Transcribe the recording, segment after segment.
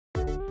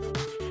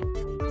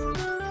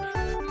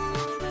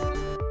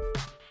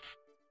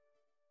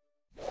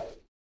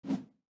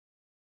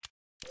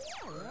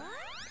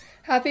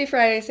Happy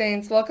Friday,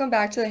 Saints. Welcome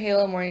back to the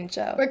Halo Morning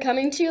Show. We're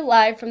coming to you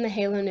live from the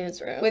Halo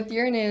newsroom with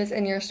your news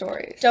and your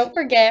stories. Don't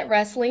forget,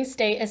 Wrestling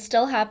State is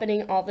still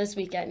happening all this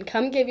weekend.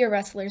 Come give your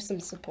wrestlers some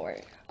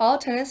support. All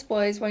tennis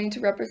boys wanting to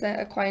represent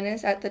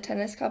Aquinas at the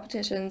tennis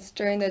competitions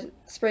during the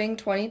spring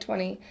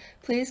 2020,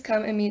 please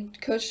come and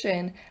meet Coach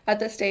Shin at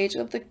the stage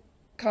of the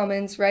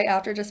Commons right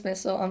after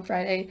dismissal on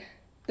Friday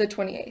the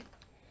 28th.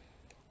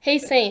 Hey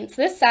Saints,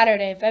 this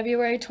Saturday,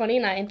 February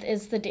 29th,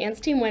 is the Dance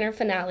Team Winter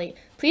Finale.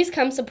 Please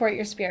come support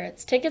your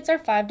spirits. Tickets are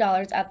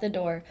 $5 at the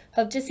door.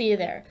 Hope to see you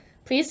there.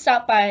 Please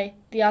stop by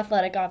the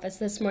athletic office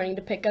this morning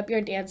to pick up your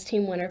Dance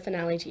Team Winter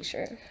Finale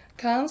t-shirt.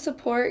 Come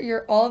support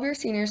all of your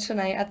seniors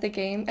tonight at the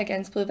game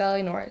against Blue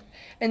Valley North.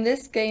 And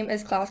this game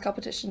is class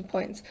competition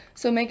points,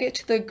 so make it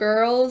to the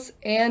girls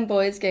and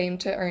boys game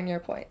to earn your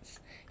points.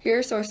 Here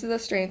are sources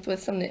of strength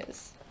with some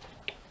news.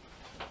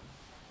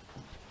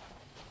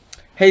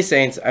 Hey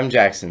Saints, I'm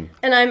Jackson.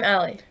 And I'm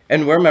Allie.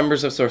 And we're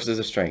members of Sources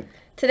of Strength.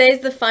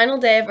 Today's the final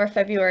day of our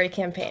February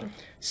campaign.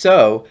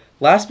 So,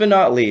 last but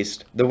not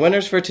least, the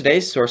winners for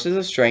today's Sources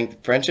of Strength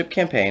Friendship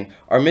Campaign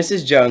are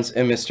Mrs. Jones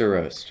and Mr.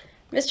 Roast.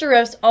 Mr.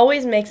 Roast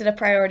always makes it a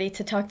priority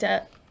to talk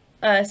to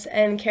us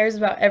and cares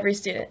about every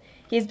student.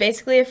 He's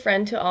basically a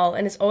friend to all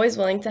and is always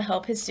willing to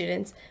help his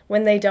students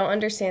when they don't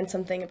understand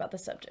something about the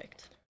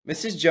subject.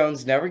 Mrs.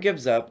 Jones never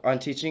gives up on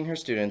teaching her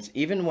students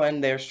even when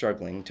they are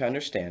struggling to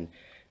understand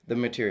the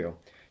material.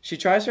 She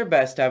tries her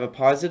best to have a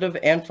positive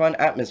and fun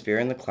atmosphere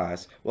in the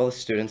class while the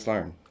students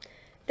learn.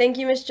 Thank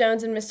you, Ms.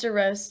 Jones and Mr.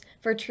 Roast,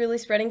 for truly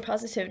spreading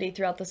positivity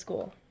throughout the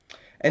school.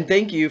 And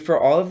thank you for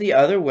all of the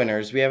other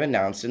winners we have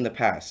announced in the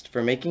past,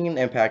 for making an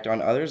impact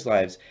on others'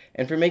 lives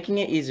and for making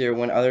it easier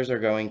when others are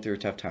going through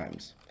tough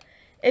times.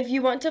 If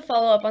you want to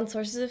follow up on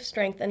Sources of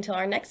Strength until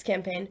our next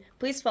campaign,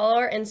 please follow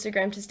our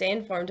Instagram to stay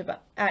informed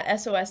at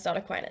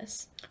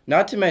sos.aquinas.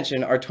 Not to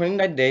mention, our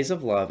 29 Days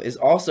of Love is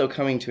also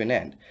coming to an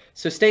end,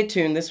 so stay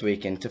tuned this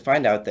weekend to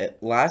find out the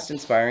last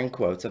inspiring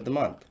quotes of the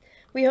month.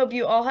 We hope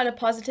you all had a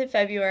positive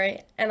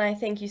February, and I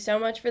thank you so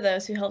much for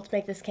those who helped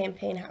make this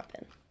campaign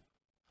happen.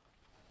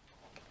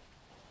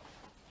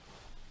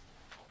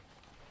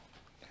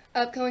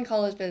 Upcoming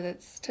college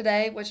visits.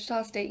 Today,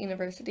 Wichita State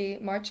University,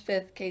 March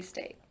 5th,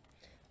 K-State.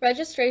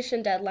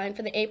 Registration deadline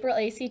for the April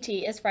ACT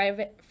is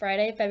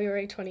Friday,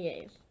 February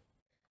 28th.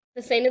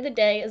 The saint of the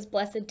day is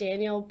Blessed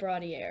Daniel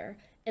Brodier.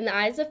 In the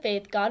eyes of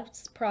faith,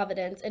 God's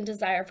providence and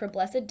desire for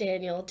Blessed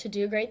Daniel to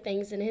do great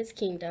things in his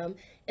kingdom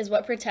is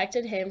what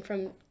protected him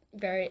from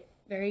very,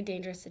 very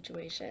dangerous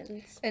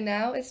situations. And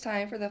now it's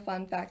time for the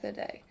fun fact of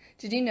the day.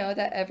 Did you know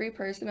that every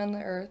person on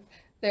the earth,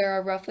 there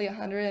are roughly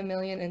 100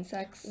 million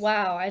insects?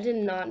 Wow, I did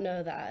not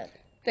know that.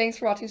 Thanks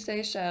for watching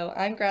today's show.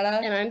 I'm Greta.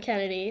 And I'm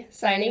Kennedy,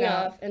 signing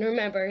off. And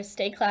remember,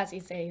 stay classy,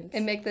 Saints.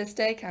 And make this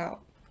day count.